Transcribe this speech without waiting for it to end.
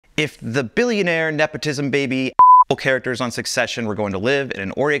If the billionaire nepotism baby characters on Succession were going to live in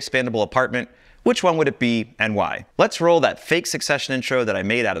an Ori Expandable apartment, which one would it be and why? Let's roll that fake Succession intro that I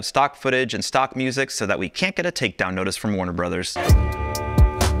made out of stock footage and stock music so that we can't get a takedown notice from Warner Brothers.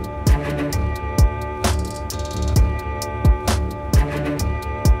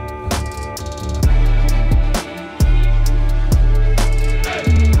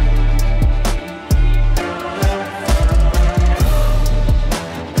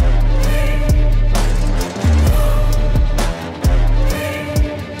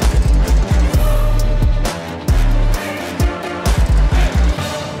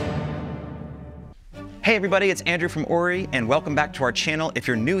 Hey everybody, it's Andrew from Ori, and welcome back to our channel. If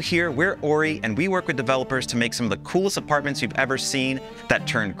you're new here, we're Ori, and we work with developers to make some of the coolest apartments you've ever seen that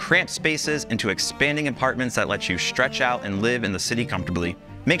turn cramped spaces into expanding apartments that let you stretch out and live in the city comfortably.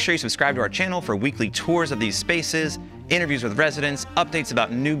 Make sure you subscribe to our channel for weekly tours of these spaces, interviews with residents, updates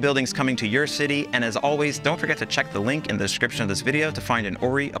about new buildings coming to your city, and as always, don't forget to check the link in the description of this video to find an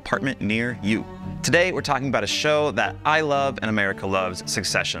Ori apartment near you. Today, we're talking about a show that I love and America loves,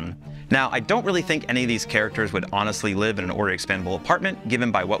 Succession. Now, I don't really think any of these characters would honestly live in an Ori Expandable apartment, given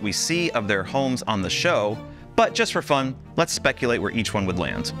by what we see of their homes on the show, but just for fun, let's speculate where each one would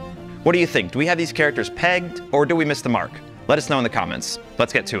land. What do you think? Do we have these characters pegged, or do we miss the mark? Let us know in the comments.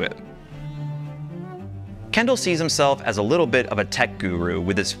 Let's get to it. Kendall sees himself as a little bit of a tech guru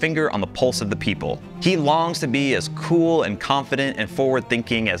with his finger on the pulse of the people. He longs to be as cool and confident and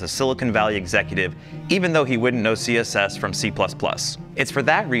forward-thinking as a Silicon Valley executive, even though he wouldn't know CSS from C++. It's for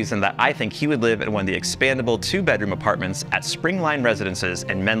that reason that I think he would live in one of the expandable 2-bedroom apartments at Springline Residences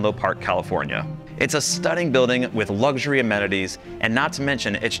in Menlo Park, California. It's a stunning building with luxury amenities, and not to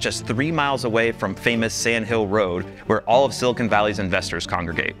mention it's just 3 miles away from famous Sand Hill Road, where all of Silicon Valley's investors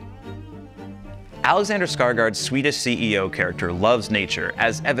congregate. Alexander Skarsgård's Swedish CEO character loves nature,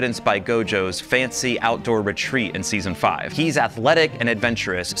 as evidenced by Gojo's fancy outdoor retreat in Season 5. He's athletic and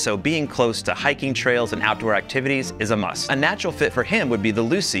adventurous, so being close to hiking trails and outdoor activities is a must. A natural fit for him would be the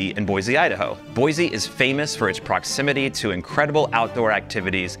Lucy in Boise, Idaho. Boise is famous for its proximity to incredible outdoor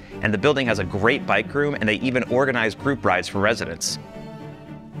activities, and the building has a great bike room, and they even organize group rides for residents.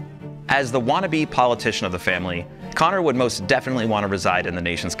 As the wannabe politician of the family, Connor would most definitely want to reside in the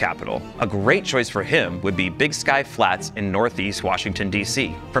nation's capital. A great choice for him would be Big Sky Flats in Northeast Washington,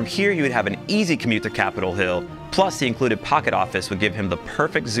 D.C. From here, you would have an easy commute to Capitol Hill, plus the included pocket office would give him the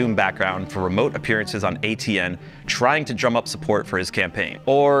perfect Zoom background for remote appearances on ATN, trying to drum up support for his campaign,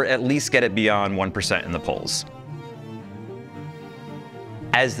 or at least get it beyond 1% in the polls.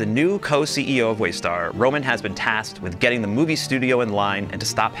 As the new co-CEO of Waystar, Roman has been tasked with getting the movie studio in line and to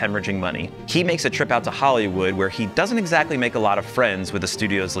stop hemorrhaging money. He makes a trip out to Hollywood, where he doesn't exactly make a lot of friends with the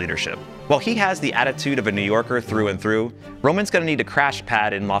studio's leadership. While he has the attitude of a New Yorker through and through, Roman's gonna need a crash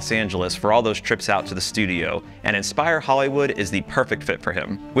pad in Los Angeles for all those trips out to the studio, and Inspire Hollywood is the perfect fit for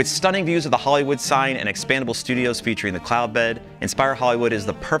him. With stunning views of the Hollywood sign and expandable studios featuring the cloud bed, Inspire Hollywood is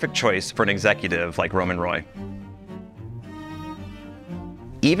the perfect choice for an executive like Roman Roy.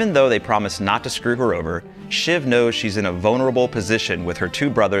 Even though they promise not to screw her over, Shiv knows she's in a vulnerable position with her 2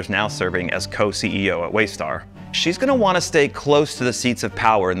 brothers now serving as co-CEO at Waystar. She's going to want to stay close to the seats of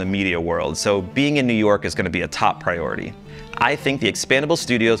power in the media world, so being in New York is going to be a top priority. I think the expandable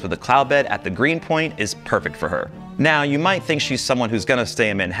studios with the cloud bed at the Greenpoint is perfect for her. Now, you might think she's someone who's going to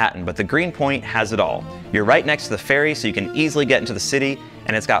stay in Manhattan, but the Greenpoint has it all. You're right next to the ferry, so you can easily get into the city,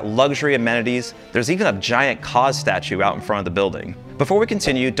 and it's got luxury amenities. There's even a giant KAWS statue out in front of the building. Before we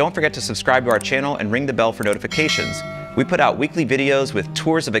continue, don't forget to subscribe to our channel and ring the bell for notifications. We put out weekly videos with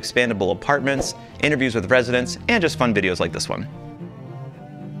tours of expandable apartments, interviews with residents, and just fun videos like this one.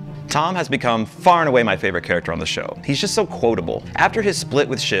 Tom has become far and away my favorite character on the show. He's just so quotable. After his split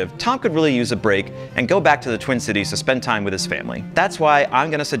with Shiv, Tom could really use a break and go back to the Twin Cities to spend time with his family. That's why I'm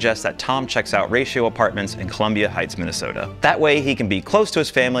gonna suggest that Tom checks out Ratio Apartments in Columbia Heights, Minnesota. That way he can be close to his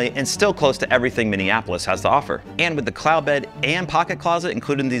family and still close to everything Minneapolis has to offer. And with the cloud bed and pocket closet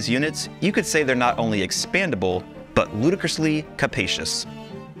included in these units, you could say they're not only expandable, but ludicrously capacious.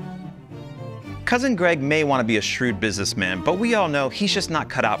 Cousin Greg may want to be a shrewd businessman, but we all know he's just not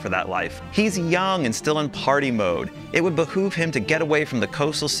cut out for that life. He's young and still in party mode. It would behoove him to get away from the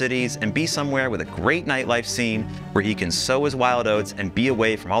coastal cities and be somewhere with a great nightlife scene where he can sow his wild oats and be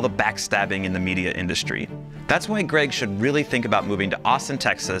away from all the backstabbing in the media industry. That's why Greg should really think about moving to Austin,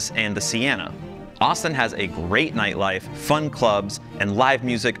 Texas and the Sienna. Austin has a great nightlife, fun clubs, and live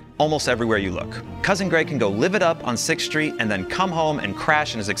music almost everywhere you look. Cousin Greg can go live it up on 6th Street and then come home and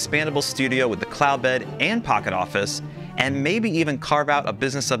crash in his expandable studio with the cloud bed and pocket office, and maybe even carve out a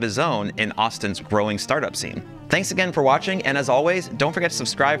business of his own in Austin's growing startup scene. Thanks again for watching, and as always, don't forget to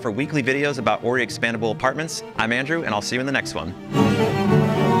subscribe for weekly videos about Ori Expandable Apartments. I'm Andrew, and I'll see you in the next one.